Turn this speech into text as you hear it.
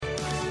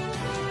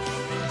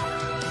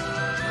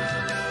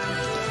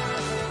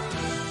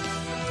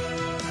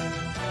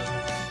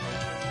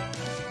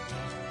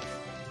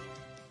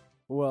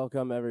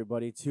Welcome,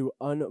 everybody, to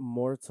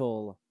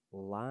Unmortal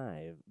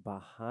Live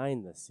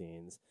Behind the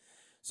Scenes.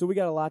 So, we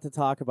got a lot to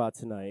talk about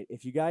tonight.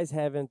 If you guys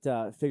haven't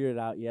figured it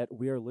out yet,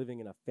 we are living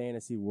in a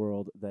fantasy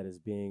world that is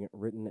being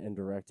written and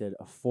directed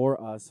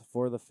for us,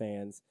 for the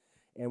fans.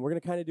 And we're going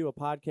to kind of do a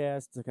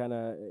podcast to kind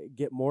of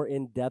get more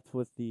in depth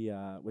with the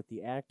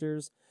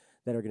actors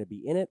that are going to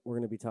be in it. We're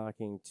going to be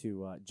talking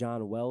to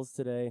John Wells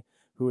today,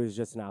 who is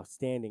just an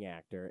outstanding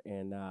actor,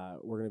 and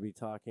we're going to be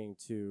talking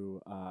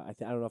to I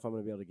don't know if I'm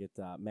going to be able to get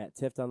Matt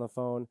Tifft on the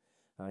phone.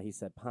 He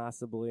said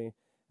possibly.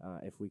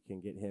 If we can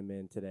get him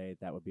in today,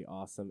 that would be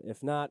awesome.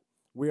 If not,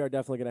 we are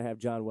definitely going to have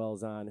John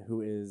Wells on,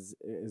 who is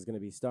going to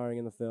be starring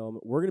in the film.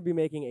 We're going to be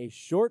making a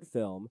short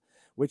film,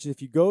 which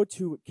if you go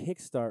to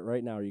Kickstart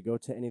right now, or you go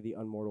to any of the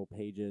Unmortal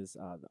pages,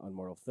 the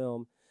Unmortal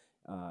film,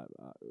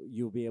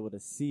 you'll be able to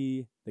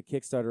see the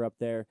Kickstarter up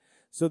there.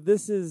 So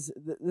this is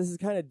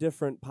kind of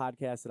different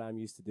podcast that I'm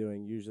used to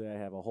doing. Usually I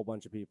have a whole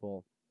bunch of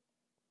people.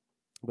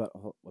 But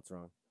what's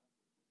wrong?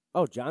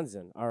 Oh, John's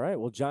in. All right.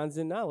 Well, John's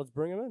in now. Let's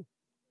bring him in.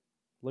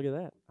 Look at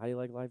that. How do you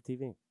like live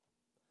TV?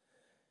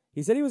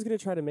 He said he was going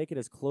to try to make it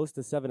as close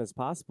to 7 as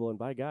possible, and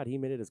by God, he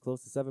made it as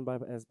close to 7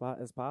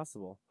 as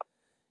possible.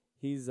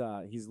 He's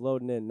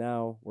loading in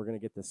now. We're going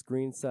to get the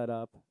screen set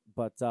up.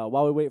 But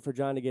while we wait for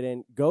John to get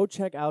in, go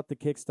check out the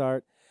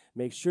Kickstart.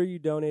 Make sure you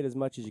donate as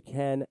much as you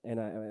can. And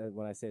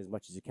when I say as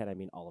much as you can, I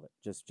mean all of it.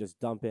 Just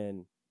dump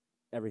in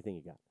everything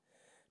you got.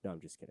 No,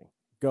 I'm just kidding.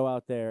 Go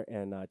out there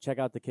and check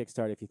out the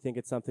Kickstart. If you think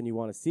it's something you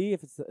want to see,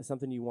 if it's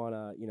something you want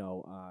to,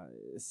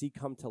 see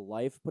come to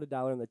life, put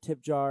 $1 in the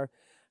tip jar.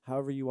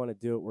 However you want to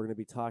do it, we're going to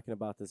be talking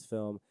about this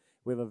film.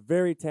 We have a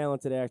very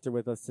talented actor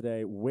with us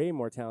today, way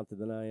more talented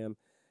than I am.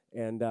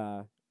 And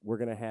we're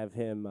going to have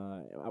him,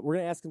 we're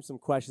going to ask him some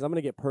questions. I'm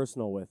going to get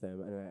personal with him.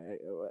 And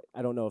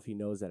I don't know if he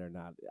knows that or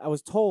not. I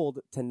was told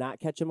to not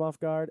catch him off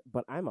guard,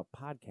 but I'm a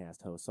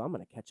podcast host, so I'm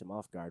going to catch him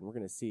off guard. And we're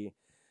going to see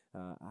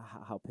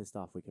how pissed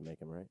off we can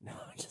make him, right? No,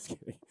 I'm just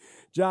kidding.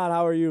 John,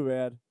 how are you,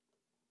 man?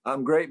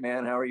 I'm great,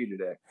 man. How are you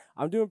today?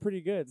 I'm doing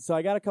pretty good. So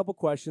I got a couple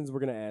questions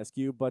we're going to ask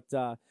you, but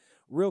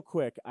real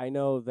quick, I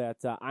know that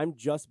I'm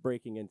just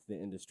breaking into the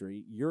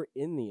industry. You're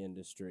in the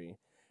industry.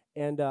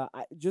 And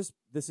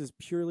this is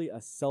purely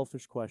a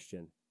selfish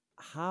question.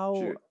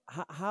 Sure.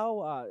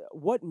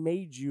 What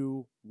made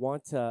you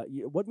want to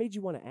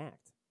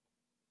act?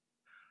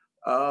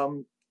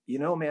 Man,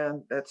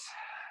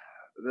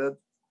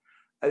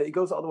 it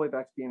goes all the way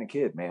back to being a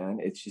kid, man.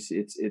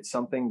 It's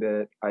something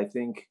that I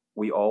think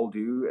we all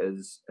do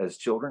as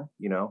children.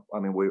 I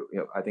mean,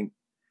 I think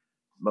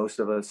most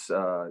of us,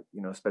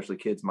 especially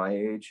kids my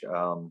age,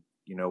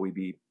 we'd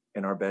be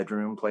in our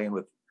bedroom playing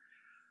with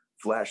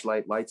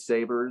flashlight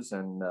lightsabers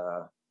and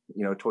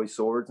toy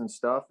swords and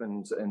stuff,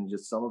 and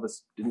just some of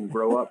us didn't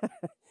grow up.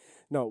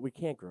 No, we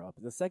can't grow up.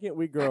 The second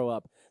we grow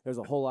up, there's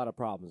a whole lot of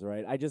problems,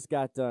 right? I just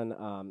got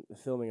done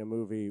filming a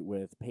movie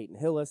with Peyton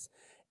Hillis,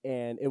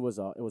 and it was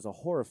a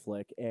horror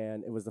flick,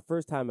 and it was the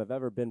first time I've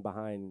ever been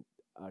behind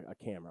a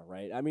camera,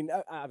 right? I mean,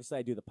 obviously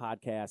I do the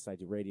podcast, I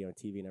do radio and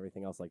TV and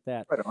everything else like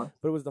that, Right on.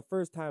 but it was the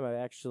first time I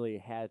actually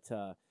had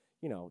to,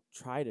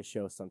 try to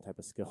show some type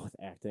of skill with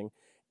acting,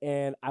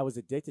 and I was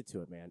addicted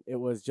to it, man. It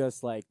was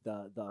just like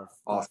the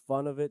Awesome.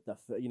 fun of it.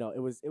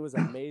 It was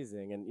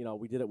amazing, and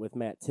we did it with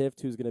Matt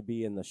Tifft, who's going to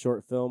be in the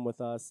short film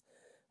with us.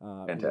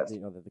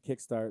 Fantastic. The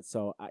Kickstart.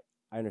 So I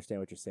understand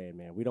what you're saying,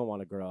 man. We don't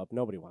want to grow up.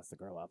 Nobody wants to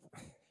grow up.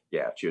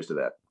 Yeah. Cheers to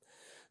that.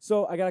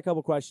 So I got a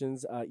couple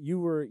questions.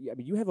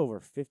 You have over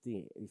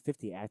 50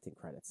 acting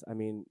credits. I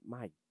mean,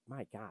 my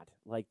God,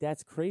 like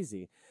that's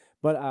crazy.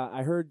 But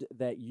I heard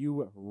that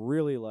you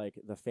really like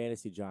the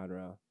fantasy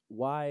genre.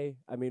 Why?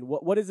 I mean,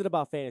 what is it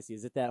about fantasy?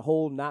 Is it that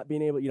whole not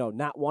being able,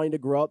 not wanting to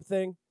grow up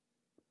thing?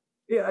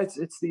 Yeah,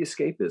 it's the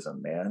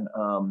escapism, man.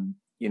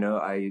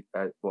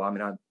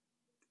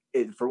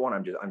 For one,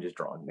 I'm just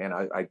drawn, man.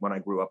 I when I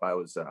grew up, I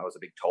was a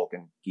big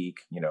Tolkien geek.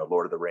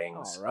 Lord of the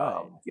Rings. All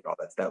right.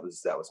 That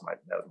was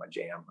my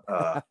jam.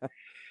 I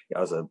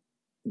was a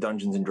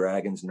Dungeons and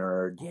Dragons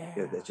nerd. Yeah.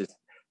 It's just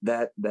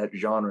that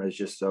genre is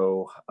just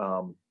so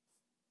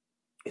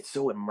it's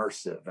so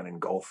immersive and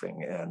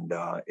engulfing, and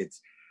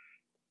it's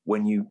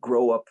when you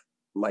grow up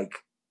like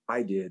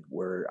I did,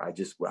 where I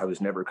was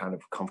never kind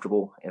of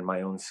comfortable in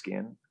my own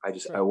skin.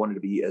 I wanted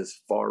to be as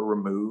far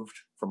removed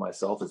from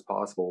myself as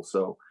possible.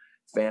 So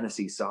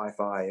fantasy,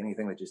 sci-fi,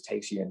 anything that just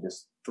takes you and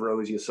just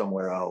throws you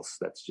somewhere else.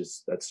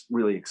 That's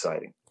really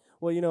exciting.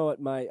 Well, you know what,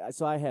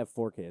 so I have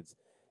 4 kids,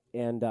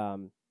 and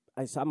I'm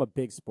a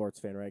big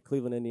sports fan, right?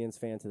 Cleveland Indians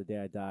fan to the day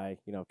I die.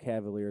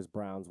 Cavaliers,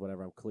 Browns,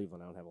 whatever. I'm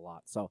Cleveland. I don't have a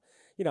lot, so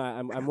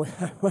I'm I'm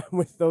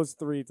with those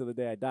 3 to the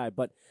day I die.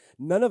 But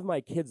none of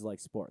my kids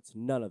like sports,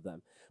 none of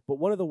them. But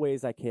one of the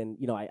ways I can,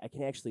 I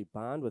can actually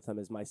bond with them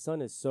is my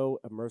son is so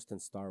immersed in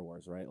Star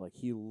Wars, right? Like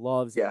he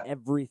loves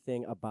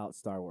everything about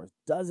Star Wars.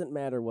 Doesn't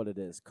matter what it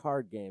is,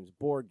 card games,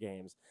 board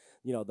games,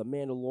 the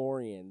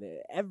Mandalorian,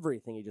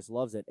 everything. He just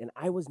loves it. And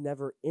I was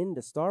never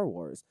into Star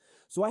Wars,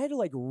 so I had to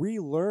like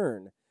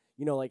relearn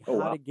like Oh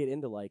how wow. to get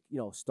into like,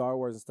 Star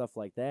Wars and stuff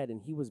like that.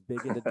 And he was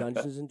big into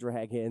Dungeons and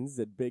Dragons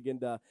and big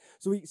into,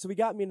 so he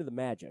got me into the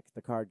Magic,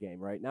 the card game,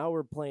 right? Now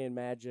we're playing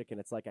Magic and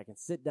it's like I can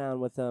sit down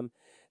with him.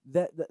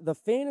 The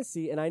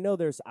fantasy, and I know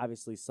there's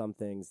obviously some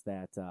things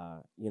that,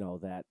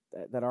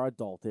 that are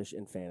adultish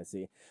in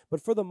fantasy,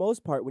 but for the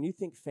most part, when you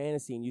think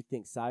fantasy and you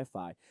think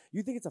sci-fi,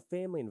 you think it's a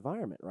family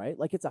environment, right?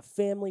 Like it's a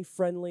family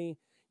friendly,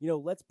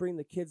 let's bring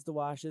the kids to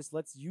watch this.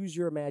 Let's use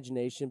your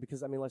imagination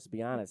because, I mean, let's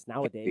be honest,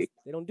 nowadays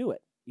they don't do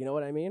it. You know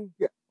what I mean?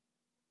 Yeah.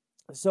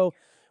 So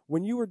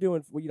when you were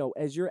doing,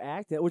 as you're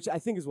acting, which I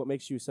think is what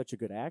makes you such a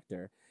good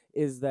actor,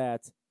 is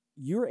that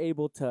you're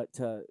able to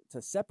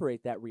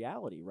separate that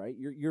reality, right?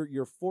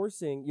 You're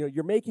forcing,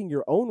 you're making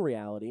your own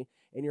reality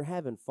and you're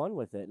having fun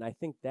with it. And I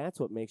think that's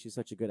what makes you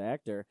such a good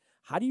actor.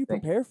 How do you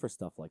Thank prepare for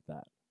stuff like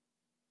that?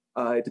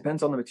 It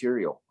depends on the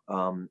material.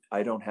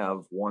 I don't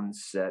have one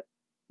set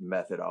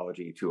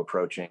methodology to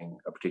approaching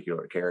a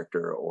particular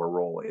character or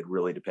role. It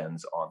really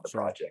depends on the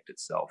Sure. project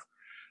itself,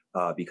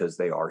 because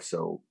they are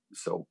so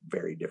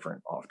very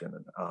different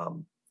often.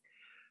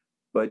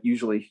 But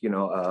usually,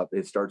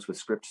 it starts with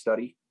script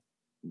study.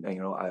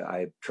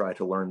 I try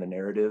to learn the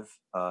narrative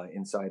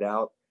inside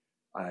out.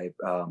 I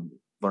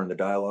learn the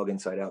dialogue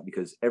inside out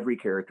because every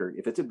character,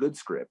 if it's a good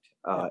script,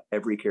 Yeah.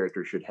 every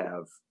character should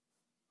have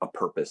a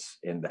purpose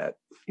in that,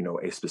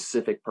 a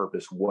specific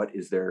purpose. What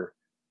is their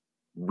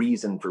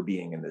reason for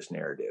being in this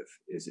narrative?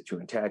 Is it to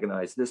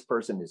antagonize this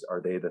person?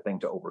 Are they the thing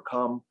to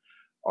overcome?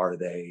 Are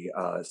they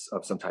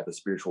of some type of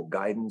spiritual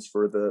guidance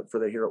for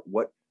the hero?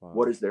 What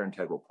Wow. is their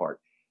integral part?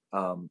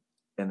 And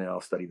then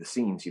I'll study the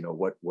scenes.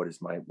 What is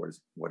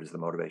the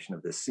motivation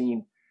of this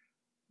scene?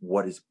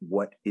 What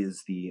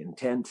is the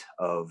intent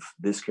of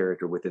this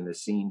character within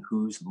this scene?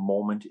 Whose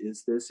moment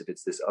is this? If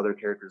it's this other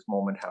character's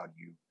moment, how do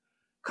you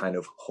kind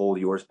of hold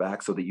yours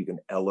back so that you can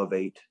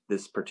elevate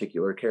this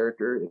particular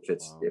character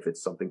Wow. if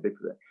it's something big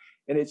for that?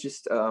 And it's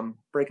just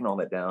breaking all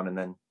that down. And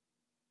then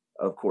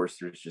of course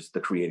there's just the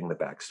creating the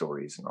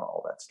backstories and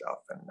all that stuff,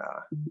 and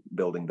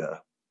building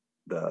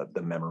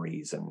the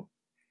memories, and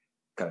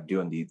kind of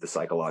doing the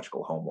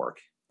psychological homework.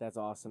 That's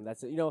awesome.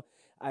 That's it.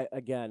 I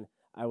again,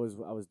 I was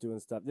doing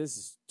stuff. This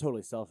is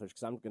totally selfish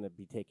because I'm gonna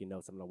be taking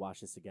notes. I'm gonna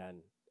watch this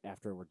again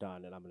after we're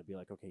done, and I'm gonna be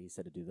like, okay, he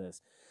said to do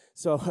this.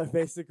 So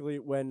basically,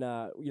 when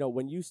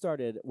you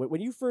started,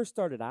 when you first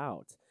started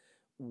out,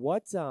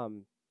 what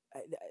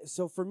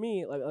so for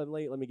me, let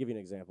me give you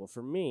an example.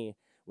 For me,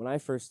 when I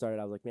first started,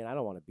 I was like, man, I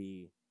don't want to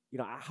be,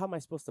 how am I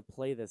supposed to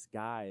play this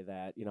guy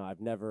that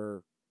I've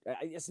never.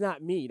 It's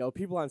not me,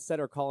 people on set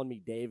are calling me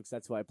Dave because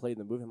that's who I played in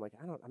the movie. I'm like,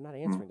 I'm not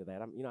Mm. answering to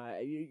that.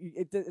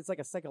 It's like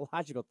a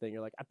psychological thing.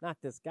 You're like, I'm not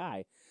this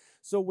guy.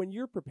 So when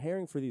you're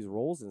preparing for these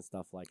roles and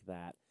stuff like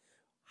that,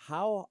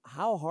 how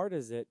hard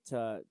is it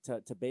to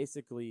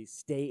basically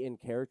stay in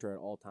character at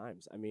all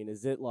times? I mean,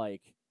 is it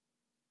like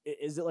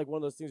one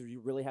of those things where you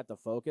really have to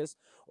focus,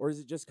 or does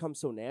it just come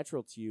so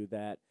natural to you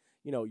that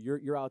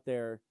you're out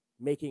there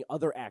making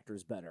other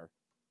actors better?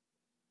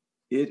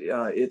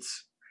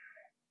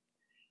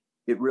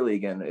 It really,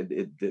 again,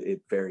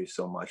 it varies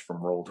so much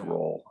from role to Yeah.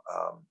 role,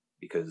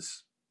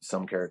 because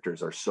some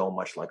characters are so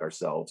much like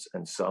ourselves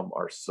and some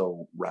are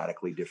so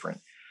radically different.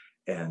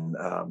 And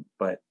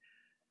but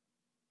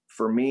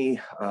for me,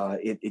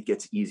 it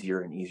gets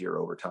easier and easier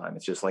over time.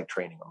 It's just like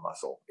training a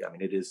muscle. I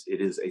mean, it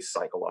is a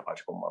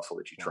psychological muscle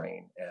that you Wow.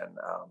 train, and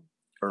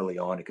early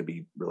on it could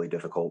be really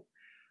difficult.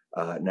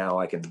 Now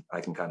I can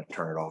kind of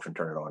turn it off and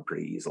turn it on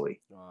pretty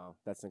easily. Wow.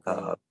 That's Uh,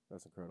 incredible.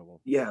 That's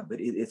incredible. yeah,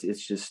 but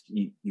it's just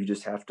you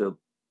just have to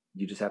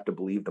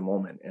believe the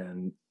moment,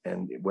 and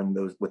when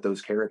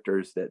those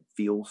characters that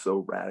feel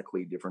so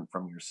radically different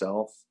from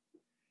yourself,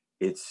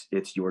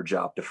 it's your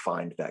job to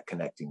find that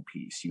connecting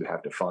piece. You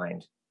have to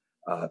find,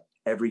 uh,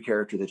 every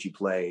character that you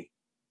play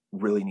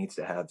really needs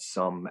to have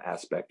some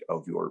aspect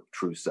of your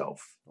true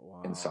self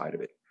Wow. inside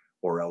of it,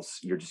 or else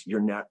you're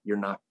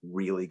not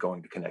really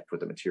going to connect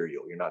with the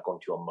material. You're not going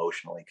to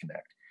emotionally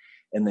connect,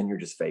 and then you're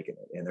just faking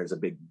it. And there's a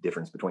big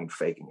difference between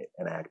faking it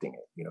and acting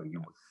it.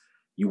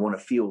 You want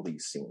to feel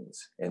these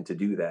scenes, and to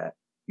do that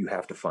you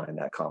have to find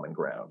that common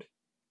ground.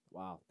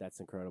 Wow, that's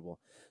incredible.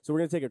 So we're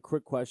gonna take a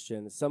quick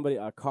question. Somebody,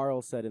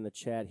 Carl said in the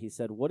chat, he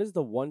said, "What is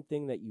the one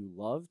thing that you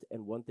loved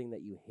and one thing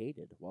that you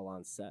hated while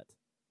on set?"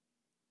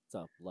 What's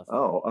up, left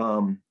field?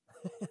 Oh,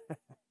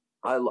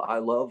 I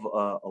love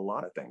a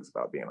lot of things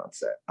about being on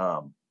set.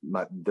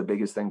 The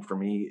biggest thing for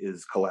me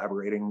is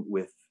collaborating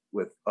with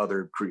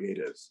other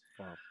creatives.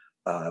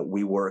 Wow.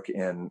 We work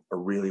in a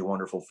really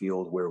wonderful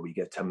field where we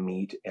get to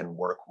meet and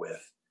work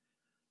with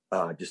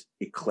just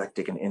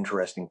eclectic and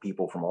interesting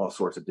people from all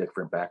sorts of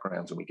different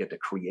backgrounds, and we get to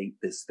create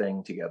this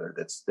thing together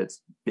that's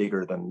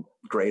greater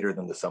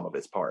than the sum of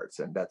its parts,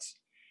 and that's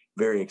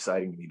very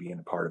exciting to me, being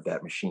a part of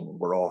that machine.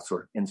 We're all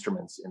sort of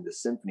instruments in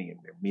this symphony, and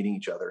we're meeting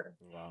each other and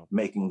Wow.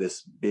 making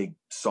this big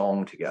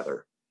song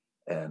together,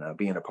 and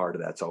being a part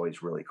of that's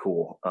always really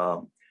cool.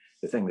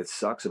 The thing that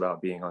sucks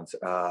about being on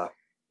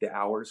the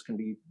hours can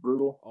be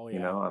brutal. Oh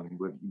yeah. I mean,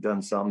 we've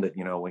done some that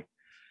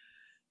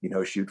we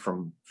shoot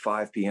from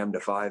 5 p.m. to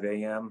 5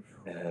 a.m.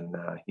 And,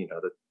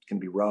 that can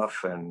be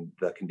rough, and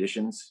the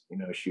conditions,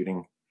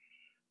 shooting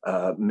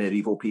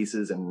medieval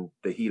pieces in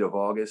the heat of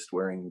August,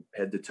 wearing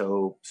head to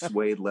toe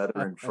suede leather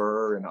and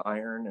fur and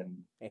iron,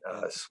 and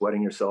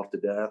sweating yourself to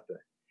death,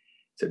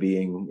 to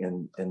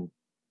being in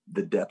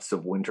the depths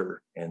of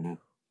winter and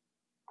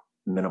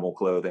minimal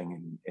clothing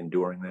and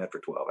enduring that for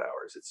 12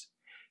 hours.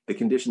 The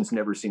conditions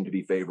never seem to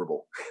be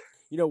favorable.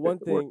 One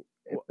thing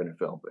in a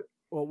film, but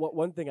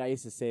one thing I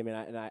used to say,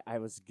 man, I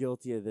was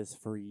guilty of this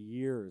for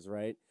years,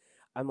 right?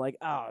 I'm like,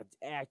 oh,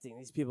 acting.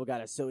 These people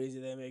got it so easy.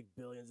 They make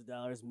billions of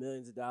dollars,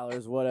 millions of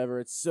dollars, whatever.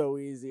 It's so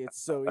easy.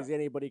 It's so easy.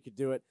 Anybody could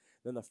do it.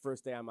 Then the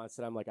first day I'm on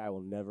set, I'm like, I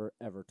will never,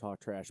 ever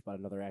talk trash about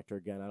another actor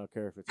again. I don't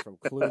care if it's from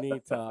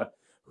Clooney to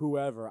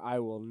whoever. I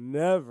will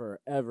never,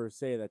 ever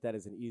say that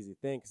is an easy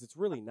thing, because it's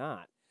really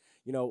not.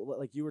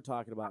 Like you were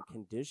talking about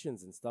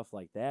conditions and stuff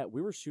like that.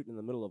 We were shooting in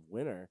the middle of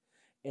winter,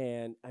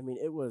 and I mean,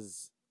 I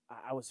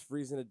was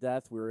freezing to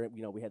death. We were,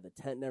 we had the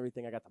tent and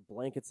everything. I got the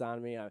blankets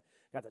on me. I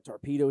got the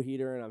torpedo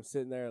heater, and I'm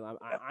sitting there, and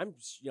I'm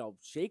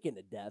shaking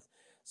to death.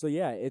 So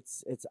yeah,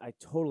 I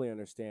totally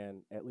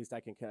understand. At least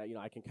I can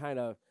kind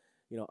of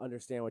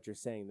understand what you're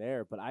saying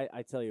there. But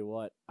I tell you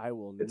what, I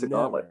will it's never. A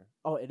gauntlet.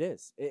 Oh, it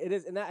is. It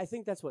is, and I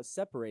think that's what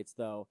separates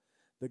though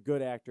the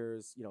good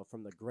actors,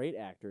 from the great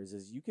actors,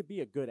 is you could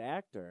be a good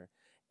actor.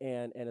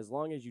 And as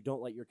long as you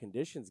don't let your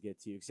conditions get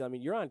to you, because I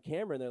mean, you're on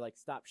camera and they're like,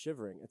 "Stop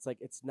shivering." It's like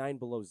it's 9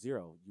 below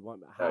zero. You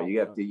want how?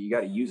 You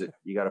got to use it.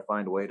 You got to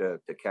find a way to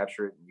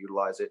capture it and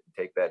utilize it, and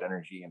take that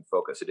energy and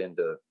focus it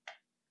into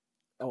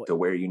to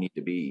where you need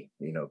to be.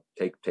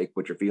 Take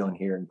what you're feeling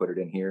here and put it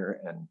in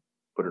here and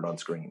put it on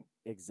screen.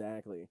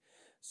 Exactly.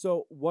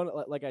 So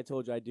like I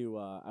told you,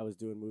 I was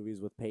doing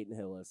movies with Peyton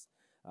Hillis.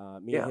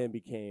 Me and him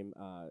became,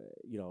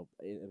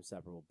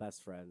 inseparable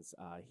best friends.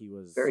 He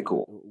was very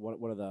cool.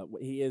 One of the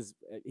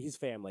he's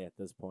family at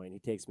this point. He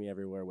takes me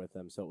everywhere with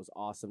him, so it was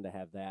awesome to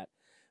have that.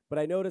 But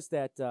I noticed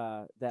that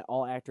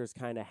all actors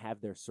kind of have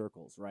their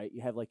circles, right?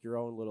 You have like your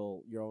own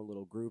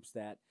little groups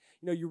that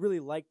you really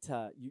like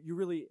to. You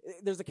really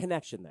there's a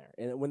connection there,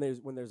 and when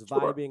there's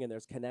vibing and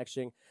there's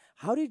connection.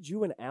 How did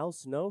you and Al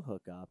Snow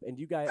hook up? And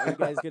are you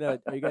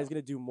guys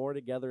gonna do more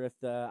together if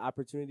the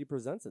opportunity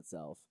presents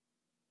itself?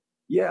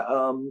 Yeah.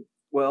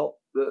 Well,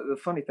 the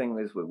funny thing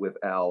is with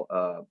Al,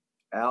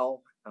 the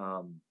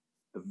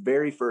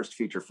very first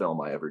feature film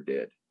I ever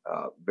did,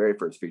 I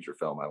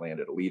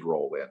landed a lead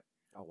role in,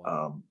 oh,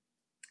 wow.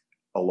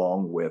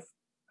 Along with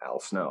Al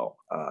Snow.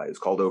 It's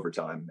called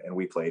Overtime, and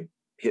we played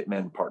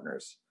hitmen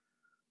partners.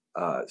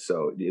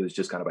 So it was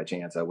just kind of by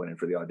chance. I went in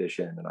for the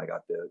audition, and I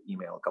got the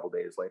email a couple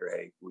days later.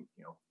 Hey,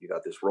 you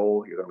got this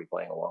role. You're going to be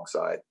playing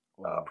alongside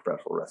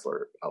professional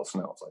wrestler Al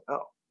Snow. I was like,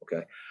 oh,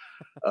 okay.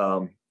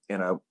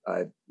 And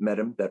I met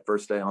him that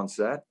first day on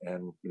set,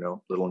 and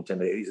little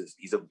intimidated.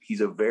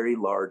 He's a very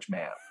large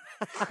man.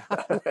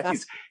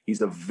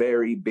 he's a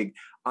very big.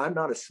 I'm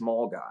not a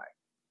small guy.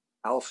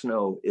 Al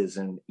Snow is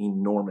an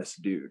enormous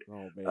dude.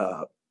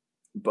 Oh,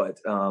 but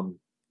so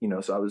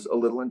I was a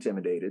little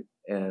intimidated,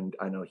 and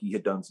I know he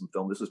had done some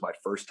film. This was my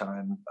first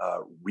time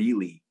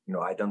really.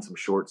 I'd done some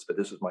shorts, but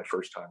this was my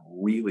first time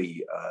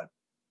really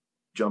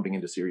jumping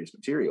into serious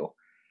material,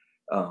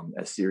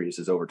 as serious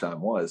as Overtime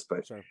was.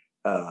 But sure.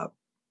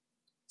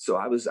 So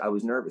I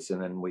was nervous,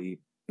 and then we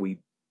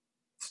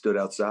stood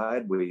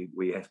outside. We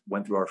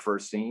went through our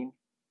first scene,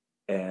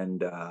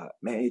 and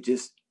man, it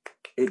just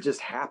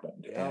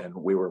happened, and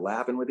we were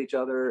laughing with each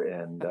other,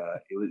 and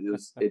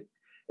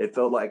it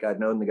felt like I'd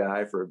known the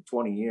guy for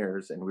 20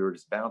 years, and we were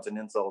just bouncing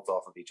insults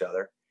off of each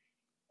other,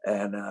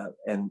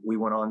 and we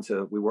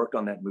worked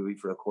on that movie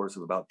for the course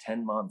of about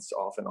 10 months,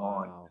 off and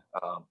on.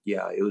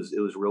 It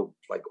was real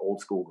like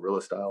old school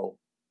guerrilla style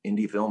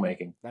indie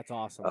filmmaking. That's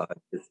awesome.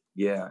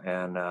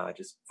 And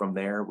just from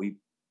there we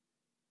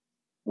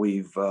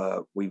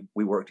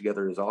work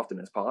together as often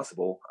as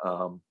possible.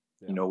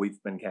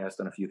 We've been cast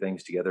on a few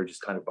things together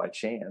just kind of by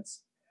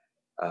chance,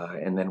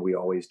 and then we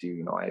always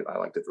do. I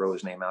like to throw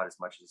his name out as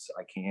much as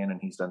I can,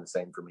 and he's done the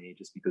same for me,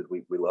 just because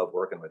we love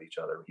working with each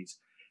other.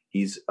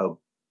 He's a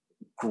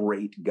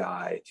great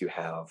guy to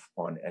have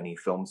on any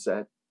film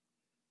set,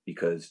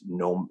 because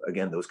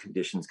those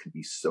conditions can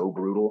be so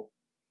brutal.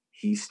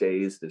 He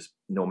stays this,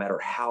 no matter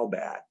how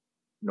bad,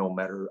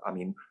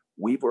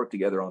 we've worked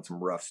together on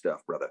some rough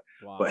stuff, brother.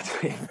 Wow.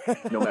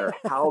 But no matter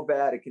how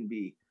bad it can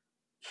be,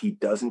 he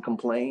doesn't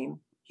complain.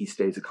 He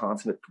stays a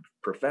consummate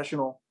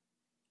professional,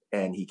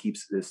 and he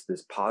keeps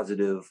this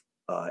positive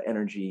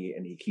energy,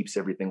 and he keeps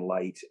everything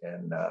light,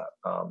 and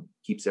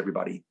keeps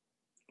everybody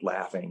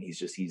laughing. He's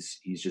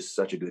just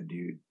such a good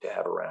dude to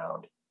have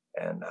around.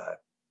 And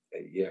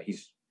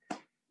he's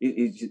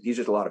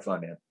just a lot of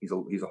fun, man. He's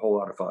a whole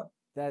lot of fun.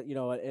 That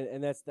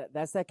and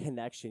that's that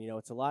connection.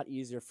 It's a lot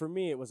easier for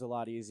me. It was a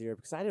lot easier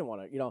because I didn't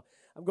want to.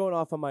 I'm going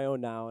off on my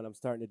own now, and I'm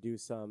starting to do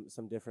some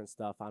different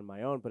stuff on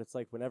my own. But it's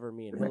like whenever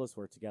me and Hillis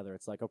work together,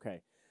 it's like,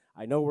 okay,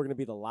 I know we're going to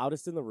be the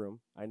loudest in the room.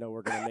 I know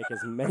we're going to make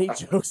as many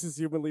jokes as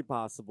humanly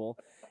possible.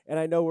 And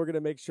I know we're going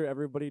to make sure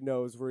everybody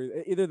knows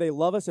we're either they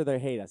love us or they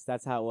hate us.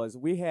 That's how it was.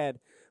 We had,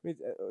 I mean,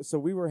 so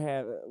we were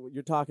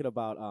you're talking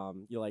about,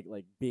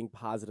 like being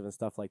positive and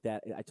stuff like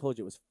that. I told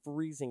you it was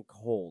freezing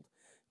cold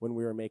when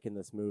we were making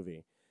this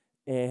movie.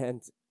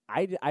 And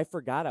I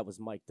forgot I was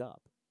mic'd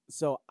up.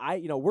 So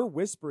we're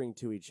whispering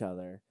to each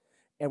other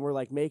and we're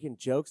like making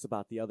jokes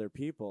about the other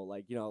people,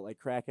 like, like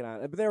cracking on.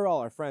 But they were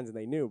all our friends and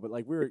they knew, but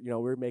like we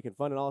were making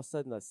fun, and all of a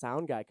sudden the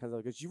sound guy comes up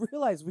and goes, "You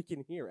realize we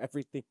can hear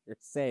everything you're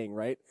saying,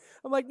 right?"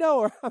 I'm like,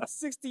 "No, I'm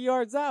 60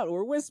 yards out.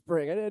 We're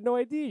whispering. I had no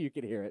idea you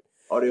could hear it."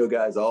 Audio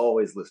guys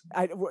always listen.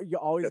 You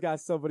always got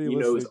somebody he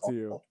listening knows to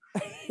you.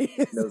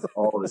 He knows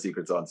all the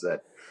secrets on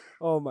set.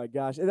 Oh my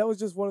gosh. And that was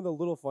just one of the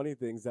little funny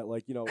things that,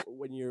 like,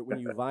 when you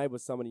vibe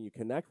with somebody, you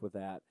connect with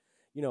that,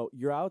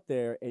 you're out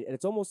there, and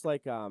it's almost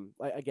like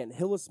again,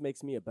 Hillis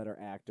makes me a better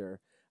actor,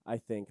 I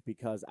think,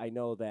 because I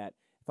know that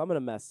if I'm gonna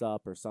mess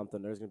up or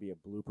something, there's gonna be a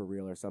blooper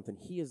reel or something.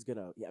 He's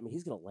gonna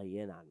lay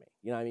in on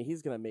me.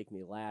 He's gonna make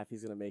me laugh.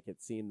 He's gonna make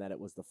it seem that it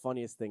was the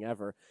funniest thing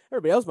ever.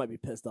 Everybody else might be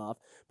pissed off,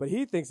 but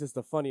he thinks it's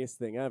the funniest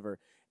thing ever.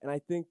 And I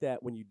think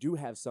that when you do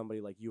have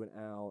somebody like you and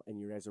Al, and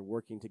you guys are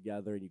working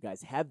together, and you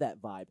guys have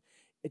that vibe,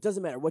 it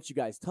doesn't matter what you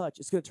guys touch,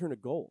 it's going to turn to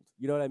gold.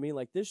 You know what I mean?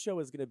 Like, this show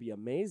is going to be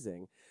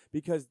amazing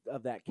because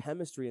of that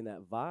chemistry and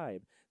that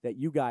vibe that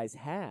you guys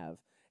have.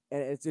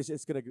 And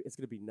it's going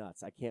to be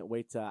nuts. I can't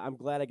wait to, I'm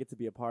glad I get to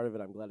be a part of it.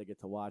 I'm glad I get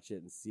to watch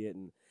it and see it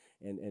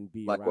and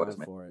be Likewise, around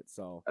man. for it.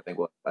 So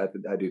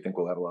I do think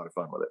we'll have a lot of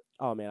fun with it.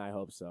 Oh man, I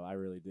hope so. I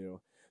really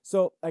do.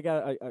 So I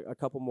got a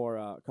couple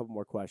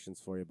more questions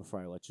for you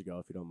before I let you go,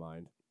 if you don't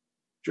mind.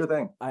 Sure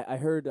thing. I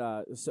heard.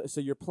 So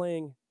you're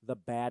playing the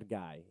bad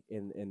guy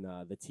in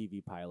the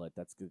TV pilot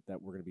that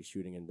we're going to be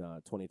shooting in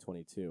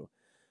 2022.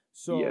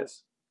 So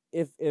yes,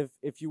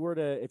 if you were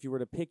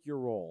to pick your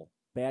role,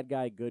 bad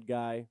guy, good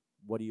guy,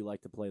 what do you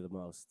like to play the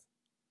most?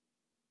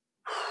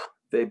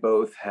 They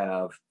both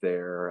have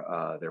their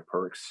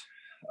perks.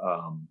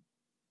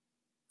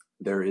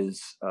 There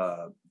is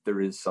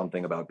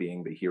something about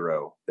being the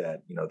hero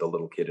that the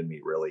little kid in me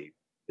really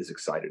is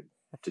excited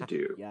to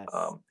do. Yes.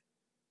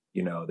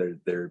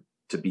 They're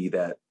to be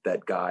that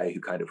guy who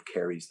kind of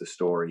carries the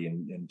story,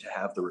 and to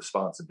have the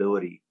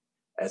responsibility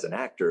as an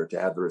actor, to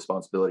have the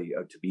responsibility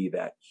to be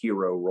that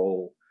hero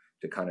role,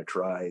 to kind of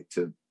try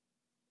to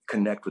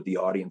connect with the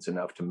audience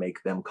enough to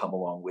make them come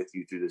along with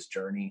you through this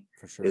journey.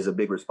 For sure. Is a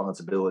big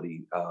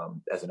responsibility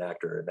as an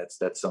actor. And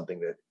that's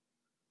something that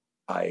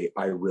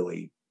I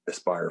really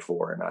aspire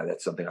for. And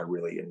that's something I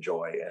really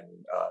enjoy,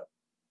 and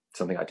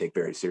something I take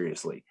very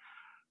seriously.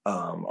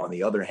 On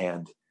the other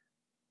hand,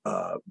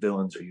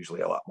 villains are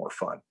usually a lot more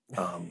fun.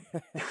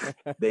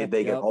 They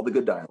get all the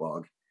good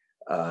dialogue.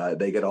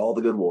 They get all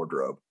the good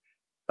wardrobe.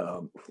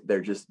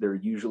 They're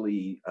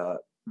usually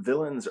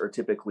villains are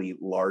typically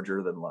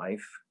larger than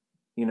life.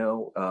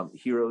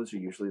 Heroes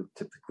are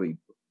typically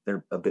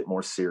they're a bit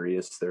more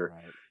serious. They're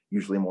Right.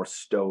 usually more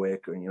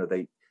stoic, or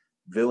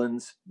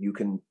villains, you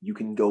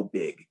can go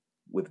big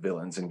with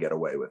villains and get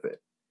away with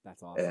it.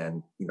 That's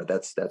awesome. And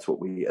that's what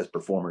we as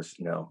performers,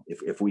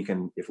 if we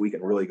can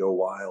really go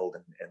wild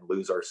and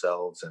lose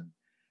ourselves and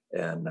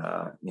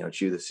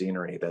chew the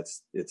scenery,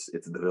 it's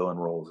the villain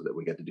roles that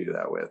we get to do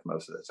that with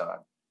most of the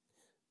time.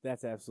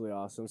 That's absolutely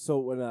awesome. So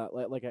when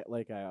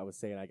like I was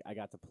saying, I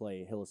got to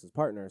play Hillis's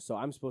partner. So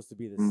I'm supposed to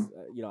be this.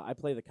 I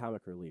play the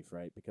comic relief,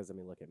 right? Because I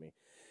mean, look at me.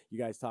 You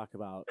guys talk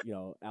about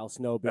Al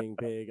Snow being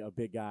a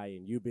big guy,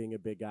 and you being a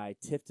big guy.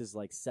 Tift is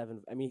like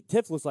 7. I mean,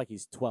 Tift looks like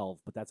he's 12,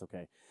 but that's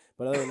okay.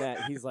 But other than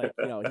that, he's like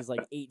he's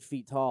like 8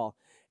 feet tall.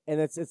 And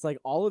it's like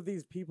all of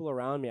these people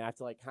around me, I have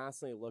to like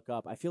constantly look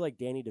up. I feel like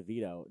Danny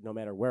DeVito, no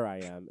matter where I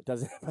am. It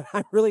doesn't, but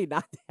I'm really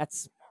not that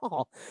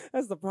small.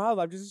 That's the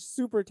problem. I'm just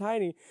super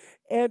tiny.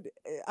 And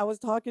I was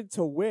talking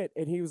to Whit,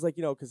 and he was like,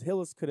 because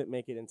Hillis couldn't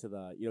make it into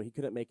he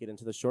couldn't make it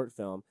into the short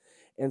film,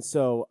 and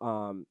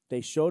so they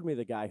showed me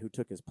the guy who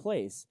took his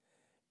place,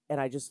 and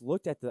I just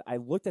looked at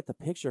the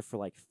picture for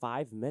like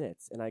 5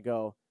 minutes, and I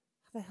go,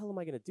 how the hell am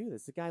I gonna do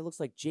this? The guy looks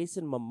like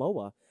Jason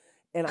Momoa.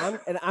 And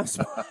I'm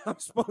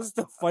supposed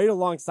to fight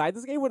alongside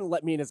this guy. He wouldn't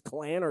let me in his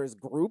clan or his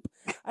group.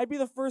 I'd be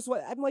the first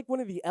one. I'm like one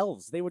of the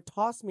elves. They would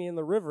toss me in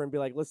the river and be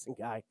like, "Listen,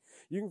 guy,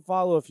 you can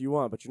follow if you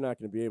want, but you're not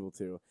going to be able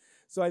to."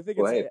 So I think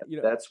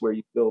that's where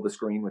you fill the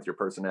screen with your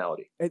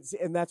personality.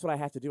 And that's what I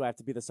have to do. I have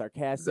to be the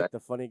sarcastic, Exactly.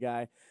 the funny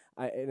guy.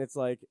 And it's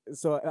like,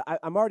 so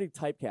I'm already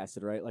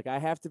typecasted, right? Like I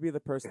have to be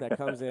the person that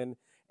comes in,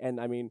 and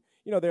I mean,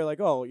 they're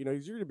like, "Oh, you're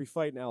going to be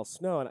fighting Al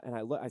Snow," and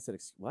I said,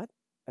 "What?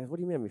 What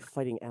do you mean I'm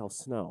fighting Al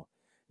Snow?"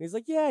 And he's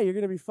like, "Yeah, you're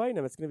going to be fighting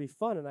him. It's going to be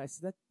fun." And I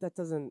said, that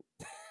doesn't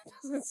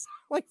sound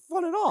like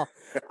fun at all.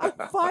 I'm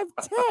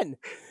 5'10".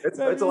 It's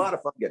a lot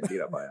of fun getting beat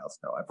up by Al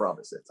Snow. I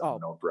promise.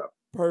 No problem.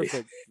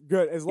 Perfect.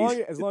 Good. As long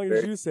as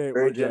you say it,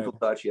 very we're gentle good.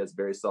 touch. He has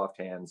very soft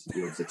hands.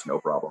 It's no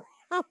problem.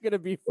 I'm gonna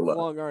be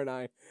flung, aren't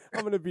I?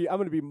 I'm gonna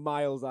be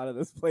miles out of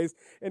this place.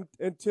 And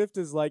Tift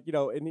is like,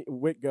 and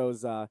Whit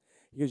goes,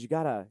 He goes, you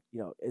gotta,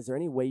 is there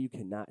any way you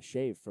can not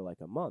shave for like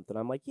a month? And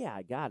I'm like, yeah,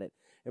 I got it.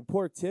 And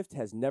poor Tift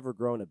has never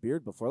grown a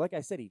beard before. Like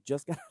I said, he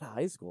just got out of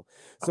high school.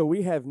 So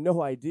we have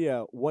no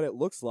idea what it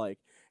looks like.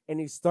 And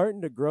he's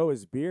starting to grow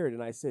his beard.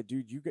 And I said,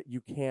 dude,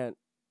 you can't,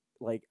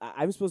 like,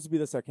 I'm supposed to be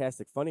the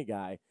sarcastic, funny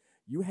guy.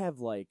 You have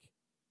like,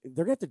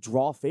 they're gonna have to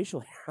draw facial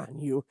hair on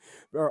you,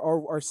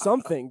 or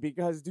something,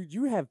 because dude,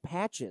 you have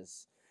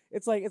patches.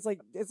 It's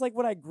like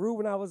what I grew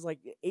when I was like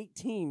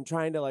 18,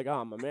 trying to like,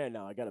 oh, I'm a man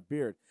now, I got a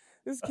beard.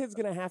 This kid's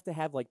gonna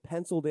have like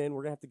penciled in.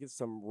 We're gonna have to get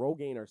some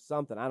Rogaine or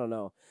something. I don't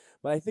know,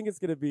 but I think it's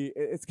gonna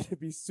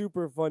be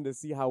super fun to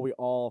see how we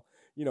all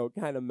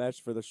kind of mesh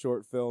for the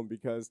short film,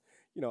 because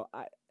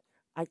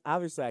I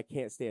obviously I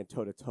can't stand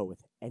toe to toe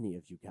with any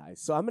of you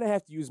guys, so I'm gonna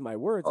have to use my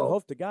words and Oh,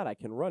 hope to God I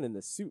can run in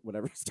the suit,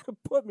 whatever he's gonna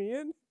put me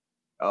in.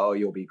 oh,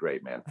 you'll be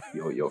great, man.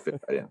 You'll fit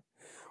right in.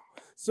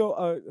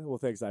 So, well,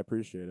 thanks, I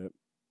appreciate it.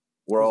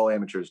 We're all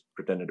amateurs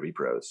pretending to be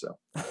pros, so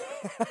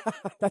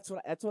That's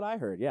what I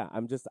heard. Yeah,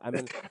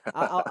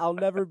 I'll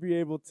never be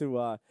able to.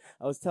 I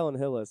was telling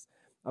Hillis,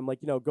 I'm like,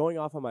 going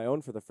off on my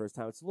own for the first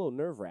time. It's a little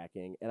nerve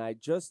wracking, and I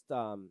just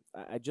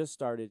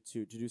started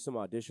to do some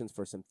auditions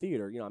for some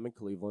theater. I'm in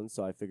Cleveland,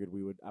 so I figured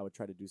I would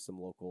try to do some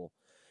local,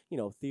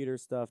 theater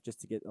stuff, just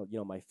to get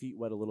my feet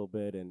wet a little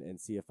bit, and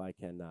see if I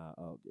can.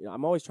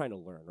 I'm always trying to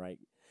learn, right?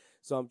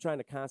 So I'm trying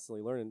to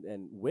constantly learn,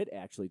 and Wit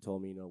actually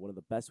told me, one of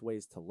the best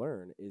ways to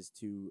learn is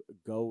to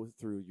go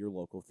through your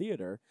local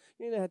theater.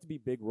 They have to be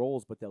big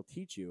roles, but they'll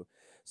teach you.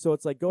 So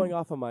it's like going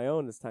off on my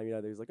own this time.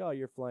 There's like, oh,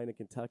 you're flying to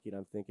Kentucky, and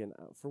I'm thinking,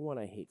 for one,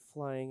 I hate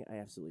flying. I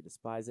absolutely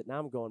despise it.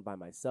 Now I'm going by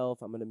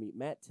myself. I'm going to meet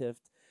Matt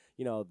Tift,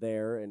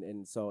 there,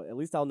 and so at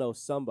least I'll know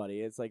somebody.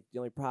 It's like the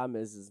only problem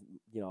is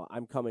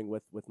I'm coming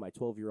with my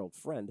 12-year-old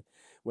friend,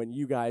 when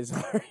you guys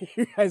are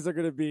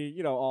going to be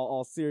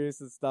all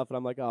serious and stuff, and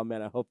I'm like, oh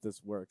man, I hope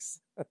this works.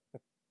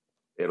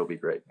 it'll be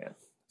great, man.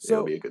 It'll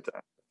So be a good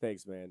time.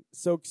 thanks, man.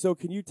 So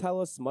can you tell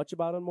us much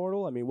about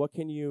Immortal? I mean, what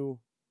can you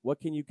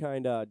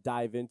kind of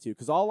dive into?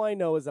 Because all I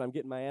know is that I'm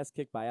getting my ass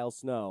kicked by Al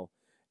Snow,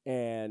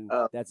 and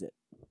Uh, that's it.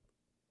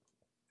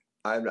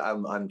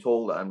 I'm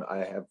told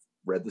I have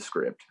read the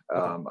script. Okay.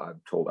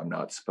 I'm told I'm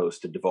not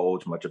supposed to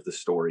divulge much of the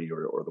story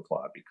or the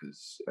plot,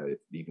 because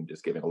even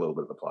just giving a little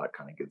bit of the plot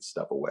kind of gives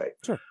stuff away.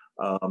 Sure.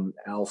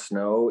 Al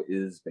Snow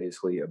is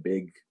basically a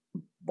big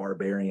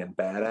barbarian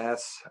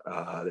badass.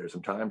 There's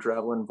some time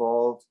travel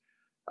involved.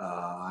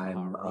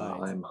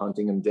 I'm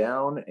hunting him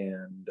down,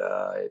 and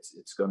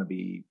it's going to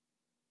be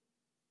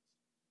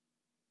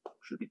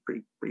should be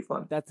pretty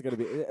fun. That's gonna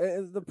be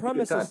the Good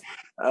premise time. is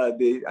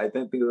I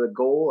think the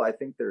goal. I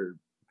think they're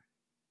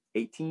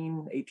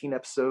 18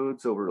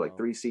 episodes over like wow,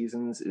 3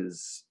 seasons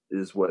is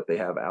what they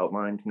have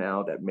outlined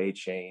now. That may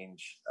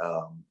change,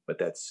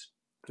 but I just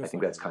think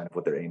like that's kind of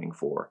what they're aiming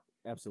for.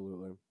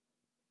 absolutely.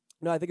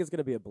 No, I think it's going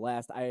to be a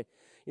blast.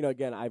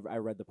 Again, I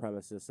read the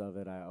premises of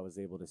it. I was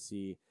able to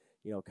see,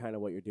 kind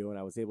of what you're doing.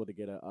 I was able to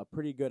get a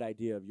pretty good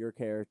idea of your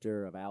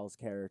character, of Al's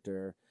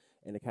character,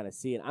 and to kind of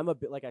see. And I'm a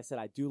bit, like I said,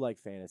 I do like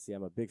fantasy.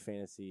 I'm a big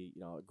fantasy,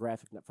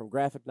 from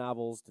graphic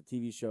novels to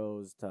TV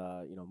shows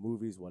to,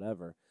 movies,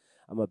 whatever.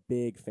 I'm a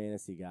big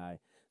fantasy guy.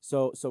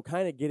 So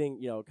kind of getting,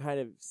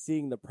 kind of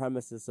seeing the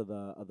premises of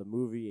the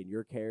movie and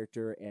your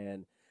character,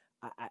 and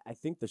I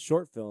think the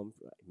short film,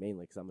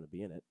 mainly because I'm going to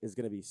be in it, is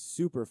going to be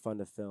super fun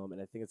to film,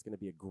 and I think it's going to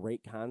be a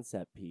great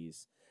concept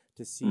piece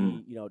to Mm.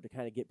 see, to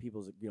kind of get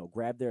people's,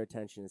 grab their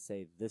attention and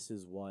say, this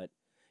is what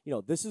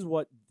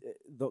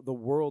the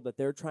world that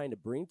they're trying to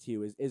bring to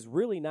you is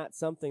really not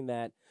something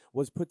that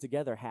was put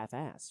together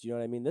half-assed. You know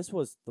what I mean? This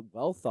was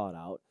well thought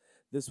out.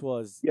 This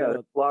was, Yeah,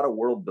 a lot of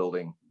world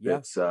building yeah,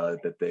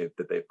 that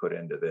they've put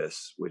into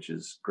this, which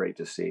is great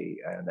to see,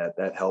 and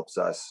that helps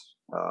us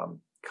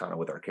kind of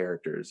with our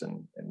characters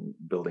and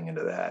building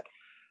into that.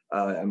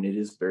 I mean, it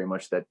is very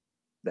much that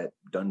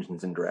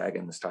Dungeons and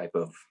Dragons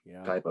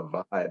yeah. type of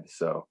vibe.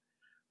 So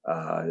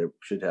it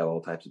should have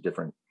all types of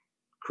different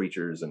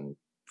creatures and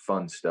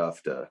fun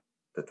stuff to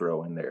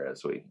throw in there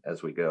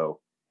as we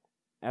go.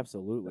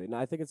 Absolutely. No,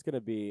 I think it's going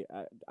to be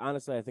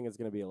honestly, I think it's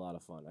going to be a lot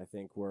of fun. I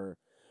think we're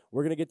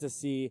going to get to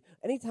see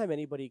anytime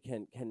anybody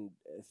can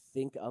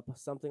think up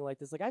something like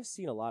this. Like I've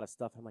seen a lot of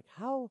stuff. I'm like,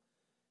 how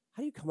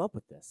do you come up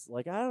with this?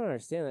 Like I don't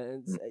understand that.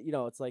 And it's,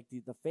 it's like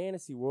the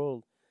fantasy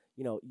world.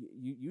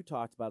 You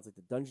talked about, it's like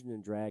the Dungeons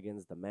and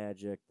Dragons, the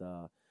magic,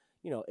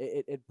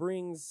 it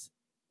brings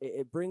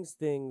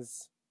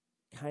things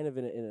kind of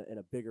in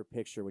a bigger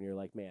picture, when you're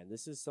like, man,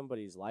 this is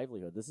somebody's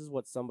livelihood. This is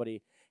what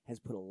somebody has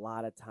put a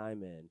lot of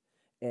time in.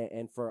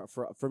 And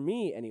for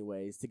me,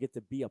 anyways, to get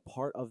to be a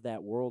part of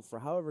that world for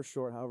however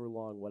short, however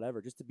long,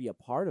 whatever, just to be a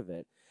part of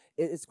it,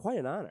 it's quite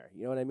an honor.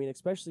 You know what I mean?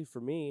 Especially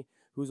for me,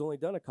 who's only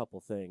done a couple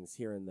things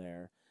here and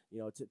there.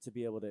 To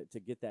be able to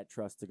get that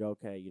trust to go,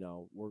 okay,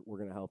 we're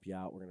going to help you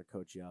out, we're going to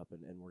coach you up,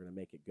 and we're going to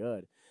make it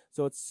good.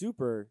 So it's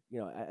super,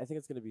 I think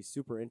it's going to be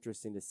super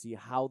interesting to see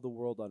how the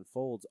world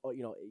unfolds,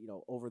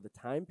 over the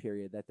time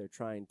period that they're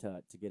trying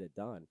to get it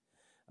done.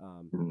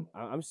 Mhm.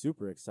 I'm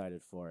super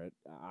excited for it.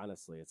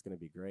 Honestly, it's going to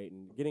be great,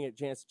 and getting a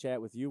chance to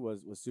chat with you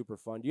was super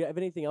fun. Do you have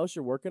anything else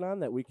you're working on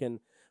that we can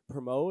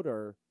promote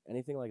or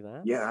anything like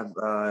that? Yeah,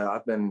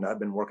 I've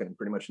been working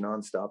pretty much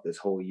nonstop this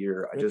whole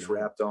year. I Good to just hear.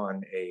 wrapped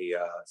on a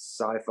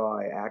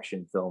sci-fi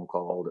action film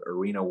called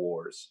Arena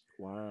Wars.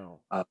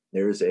 Wow.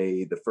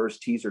 The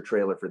first teaser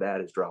trailer for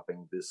that is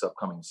dropping this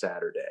upcoming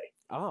Saturday.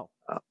 Oh,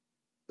 Uh,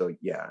 so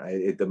yeah,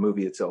 the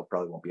movie itself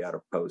probably won't be out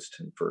of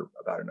post for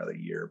about another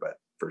year, but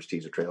first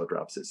teaser trailer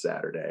drops this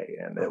Saturday,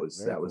 and oh,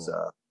 very that was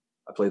cool.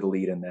 I play the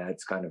lead in that.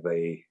 It's kind of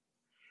a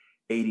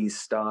 80s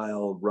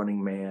style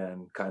Running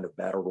Man kind of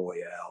battle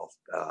royale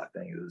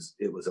thing.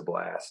 It was a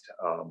blast.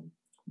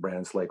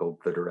 Brandon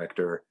Slagle, the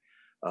director,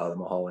 the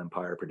Mahal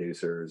Empire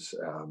producers,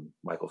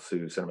 Michael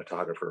Sue,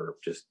 cinematographer,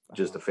 just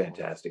Oh, a cool.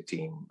 fantastic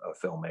team of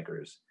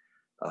filmmakers.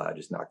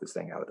 Just knocked this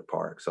thing out of the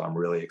park. So I'm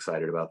really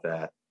excited about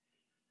that.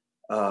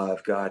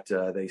 I've got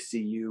They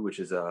See You, which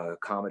is a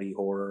comedy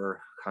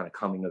horror kind of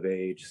coming of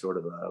age, sort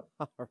of a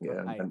All yeah,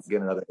 right. and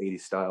get another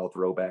 80s style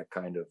throwback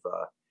kind of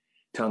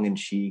tongue in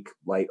cheek,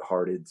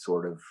 light-hearted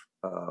sort of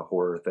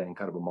horror thing,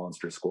 kind of a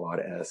Monster Squad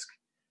esque.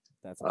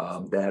 That's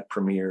awesome. That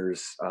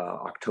premieres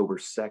October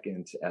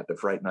 2nd at the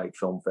Fright Night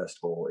Film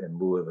Festival in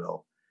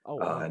Louisville, Oh,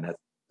 and wow.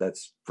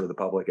 that's for the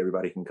public.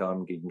 Everybody can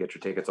come. You can get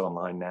your tickets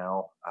online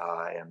now,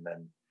 and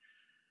then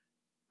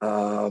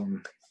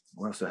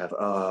what else do I have?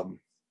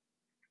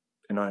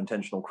 An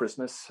Unintentional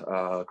Christmas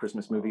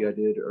movie I Oh,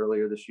 did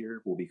earlier this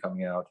year will be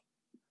coming out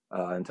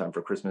in time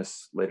for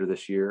Christmas later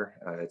this year.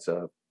 It's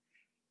a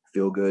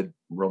feel good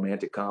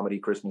romantic comedy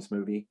Christmas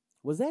movie.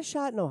 was that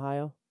shot in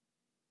Ohio?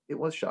 It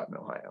was shot in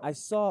Ohio. I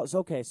saw. So,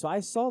 okay, so I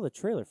saw the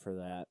trailer for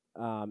that.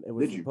 It Did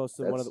was you?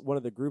 posted in That's one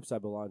of the groups I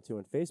belong to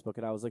on Facebook,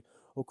 and I was like,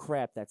 "Oh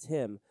crap, that's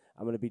him."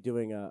 I'm going to be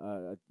doing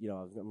I'm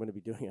going to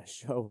be doing a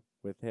show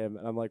with him,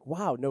 and I'm like,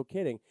 "Wow, no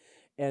kidding."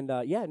 And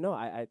yeah, no,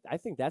 I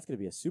think that's going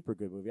to be a super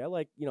good movie. I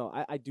like,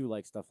 I do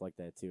like stuff like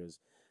that too. As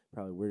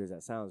probably weird as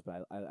that sounds,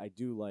 but I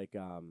do like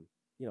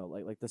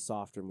like the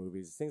softer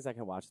movies, things I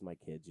can watch with my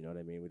kids. You know what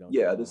I mean? We don't,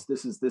 yeah. This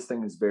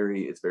thing is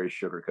very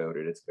sugar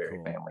coated. It's very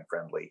cool. family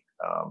friendly,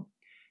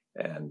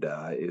 and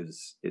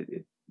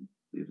it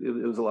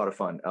was a lot of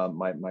fun.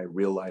 My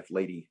real life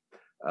lady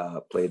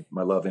played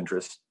my love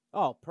interest.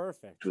 Oh,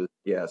 perfect. Which was,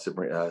 yeah,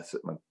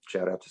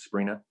 shout out to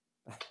Sabrina.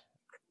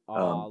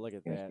 Oh, look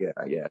at that.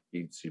 Yeah.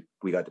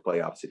 We got to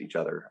play opposite each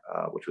other,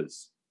 which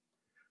was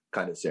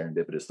kind of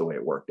serendipitous the way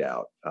it worked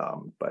out.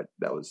 But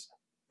that was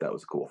a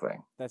cool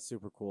thing. That's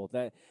super cool.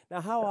 That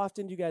now, how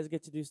often do you guys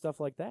get to do stuff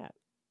like that?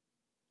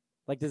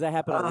 Like, does that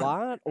happen a Uh,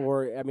 lot,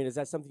 or I mean, is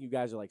that something you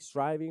guys are like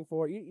striving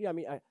for? I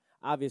mean,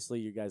 obviously,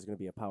 you guys are going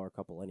to be a power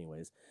couple,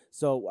 anyways.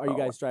 So, are you oh,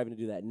 guys striving to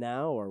do that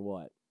now, or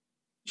what?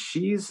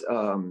 she's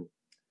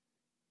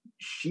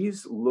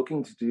she's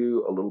looking to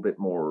do a little bit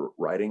more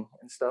writing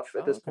and stuff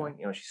at Oh, this okay, point.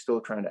 She's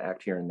still trying to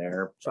act here and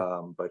there,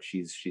 sure. but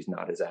she's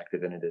not as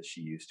active in it as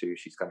she used to.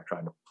 She's kind of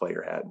trying to play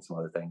her hat in some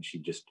other things. She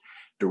just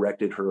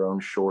directed her own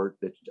short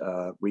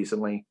that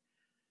recently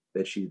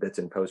that's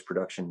in post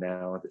production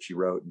now, that she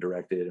wrote and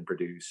directed and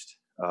produced.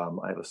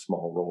 I have a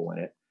small role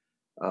in it,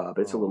 but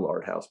it's a Oh, little wow,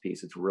 art house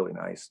piece. It's really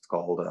nice. It's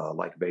called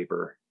Like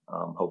Vapor.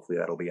 Hopefully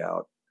that'll be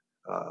out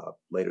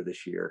later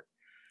this year.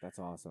 that's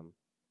awesome.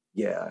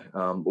 Yeah,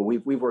 well,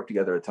 we've worked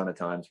together a ton of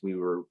times. We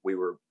were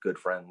good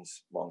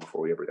friends long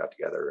before we ever got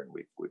together, and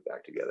we've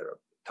back together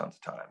tons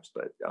of times.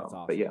 That's But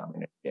awesome. yeah, I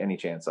mean, any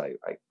chance I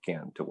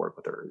can to work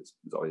with her is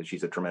always.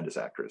 She's a tremendous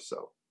actress,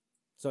 so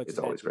So it's it's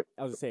always great.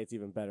 I was gonna say it's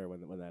even better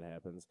when that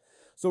happens.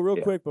 So real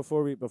Yeah, quick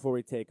before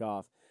we take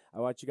off, I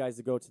want you guys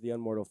to go to the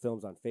Unmortal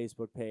Films on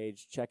Facebook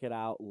page, check it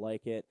out,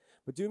 like it.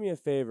 But do me a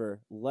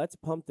favor, let's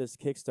pump this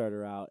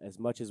Kickstarter out as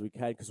much as we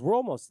can because we're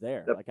almost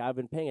there. yep, Like I've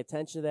been paying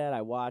attention to that.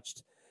 I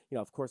watched.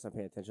 Of course I'm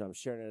paying attention. I'm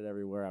sharing it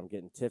everywhere. I'm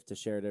getting Tiff to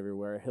share it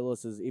everywhere.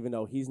 Hillis is, even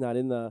though he's not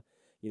in the,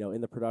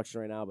 in the production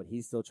right now, but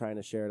he's still trying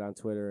to share it on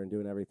Twitter and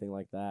doing everything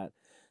like that.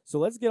 So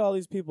let's get all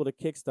these people to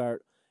Kickstart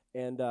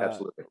and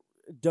absolutely.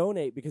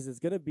 donate because it's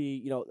going to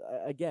be,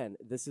 again,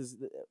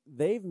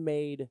 they've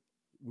made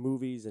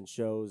movies and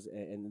shows,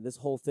 and this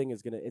whole thing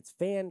is it's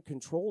fan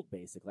controlled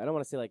basically. I don't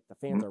want to say like the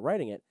fans Mhm. are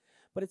writing it,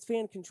 but it's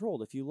fan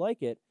controlled. If you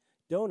like it,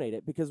 donate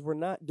it because we're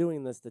not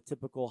doing this the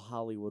typical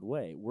Hollywood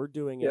way. We're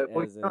doing Yeah, it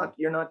well, as in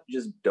you're not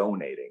just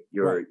donating.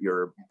 right.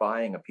 You're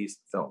buying a piece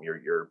of film.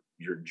 You're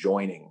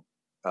joining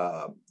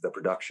the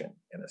production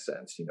in a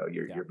sense. Yeah,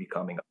 You're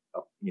becoming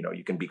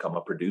you can become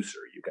a producer.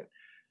 You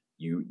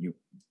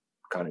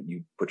kind of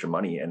you put your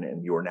money in,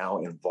 and you're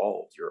now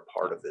involved. You're a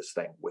part yeah, of this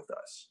thing with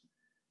us,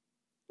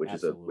 which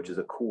is absolutely.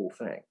 a cool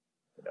thing.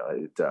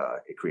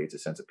 It creates a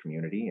sense of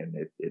community, and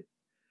it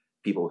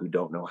people who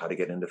don't know how to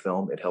get into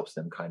film, it helps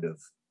them kind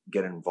of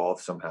get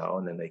involved somehow,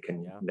 and then they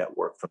can Yeah.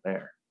 network from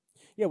there.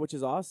 Yeah, which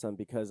is awesome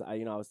because I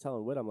was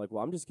telling Whit, I'm like,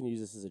 well, I'm just going to use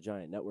this as a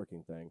giant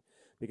networking thing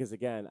because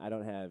again, I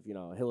don't have,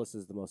 Hillis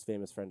is the most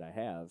famous friend I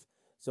have.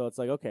 So it's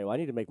like, okay, well, I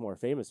need to make more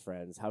famous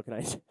friends. How can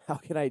I, how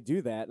can I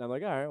do that? And I'm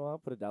like, all right, well, I'll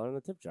put $1 in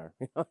the tip jar.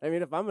 You know what I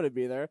mean, if I'm going to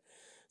be there.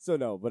 So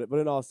no, but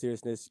in all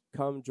seriousness,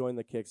 come join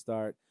the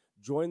Kickstart,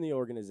 join the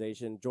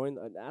organization. Join.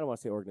 I don't want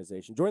to say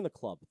organization. Join the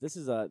club. This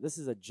is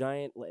a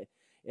giant.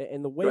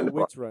 And the way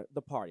Wits run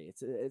the party,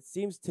 it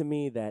seems to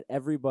me that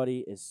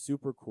everybody is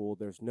super cool.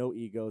 There's no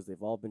egos.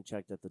 They've all been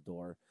checked at the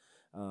door.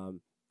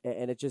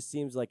 And it just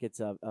seems like it's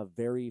a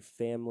very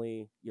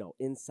family,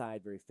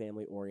 inside, very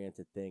family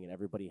oriented thing, and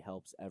everybody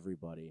helps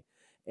everybody.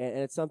 And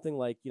it's something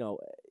like,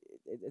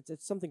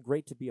 it's something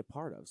great to be a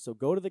part of. So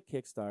go to the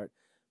Kickstart,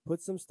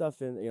 put some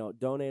stuff in,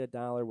 donate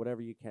 $1,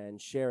 whatever you can,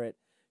 share it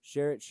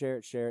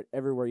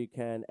everywhere you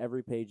can,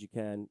 every page you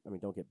can. I mean,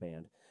 don't get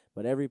banned,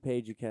 but every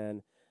page you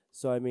can.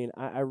 So I mean,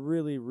 I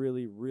really,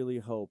 really, really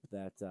hope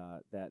that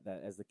that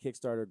as the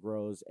Kickstarter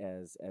grows,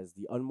 as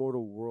the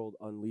Unmortal world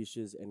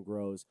unleashes and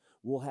grows,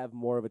 we'll have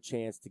more of a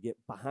chance to get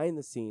behind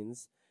the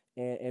scenes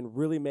and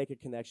really make a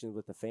connection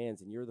with the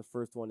fans. And you're the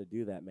first one to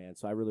do that, man.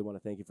 So I really want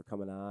to thank you for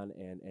coming on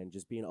and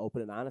just being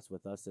open and honest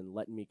with us and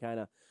letting me kind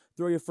of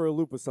throw you for a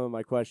loop with some of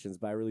my questions.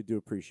 But I really do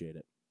appreciate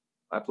it.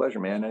 My pleasure,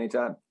 man.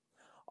 Anytime.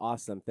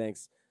 Awesome.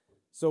 Thanks.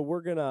 So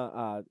we're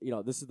gonna,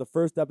 this is the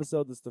first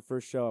episode. This is the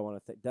first show. I want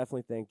to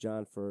definitely thank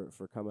John for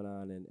coming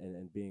on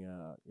and being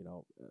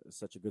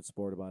such a good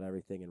sport about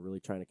everything and really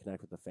trying to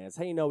connect with the fans.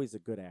 How you know he's a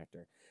good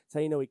actor. It's how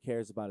you know he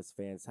cares about his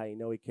fans. How you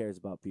know he cares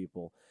about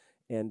people.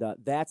 And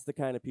that's the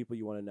kind of people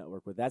you want to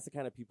network with. That's the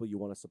kind of people you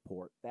want to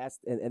support. That's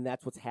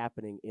what's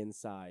happening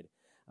inside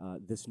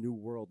this new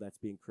world that's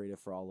being created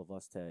for all of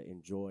us to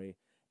enjoy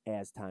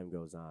as time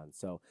goes on.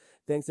 So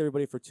thanks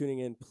everybody for tuning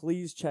in.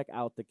 Please check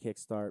out the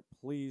Kickstart.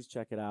 Please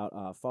check it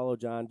out. Follow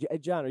John. Hey,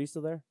 John, are you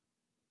still there?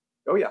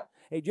 Oh yeah.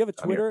 Hey, do you have a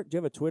Twitter? Do you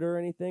have a Twitter or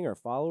anything or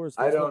followers?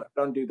 Facebook? I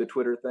don't do the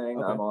Twitter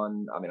thing. Okay. I'm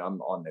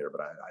on there,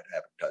 but I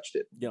haven't touched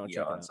it. You don't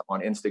check it out.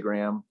 On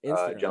Instagram.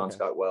 John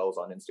Scott Wells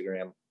on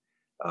Instagram.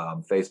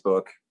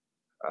 Facebook.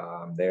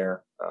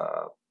 There.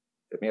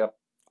 Hit me up.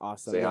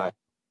 Awesome. Say hi.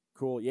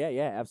 Cool.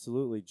 Yeah,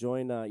 absolutely.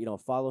 Join.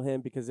 Follow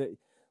him because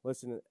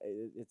listen,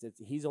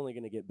 he's only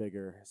going to get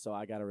bigger, so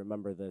I got to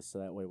remember this so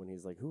that way when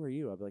he's like, "Who are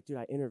you?" I'll be like, "Dude,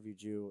 I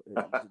interviewed you.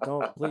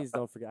 Please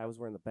don't forget. I was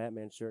wearing the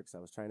Batman shirt because I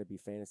was trying to be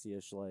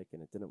fantasy-ish like,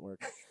 and it didn't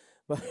work."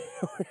 But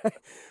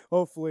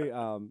hopefully,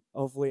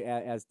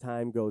 as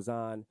time goes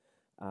on,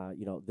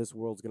 this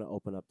world's going to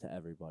open up to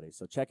everybody.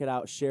 So check it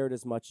out, share it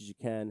as much as you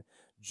can,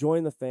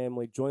 join the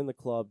family, join the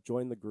club,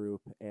 join the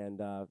group,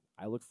 and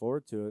I look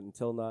forward to it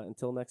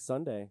until next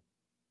Sunday.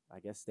 I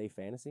guess stay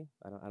fantasy.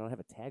 I don't have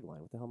a tagline.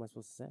 What the hell am I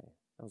supposed to say?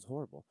 That was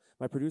horrible.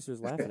 My producer's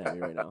laughing at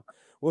me right now.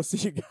 We'll see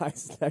you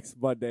guys next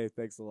Monday.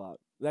 Thanks a lot.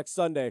 Next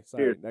Sunday.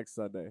 Sorry, next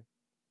Sunday.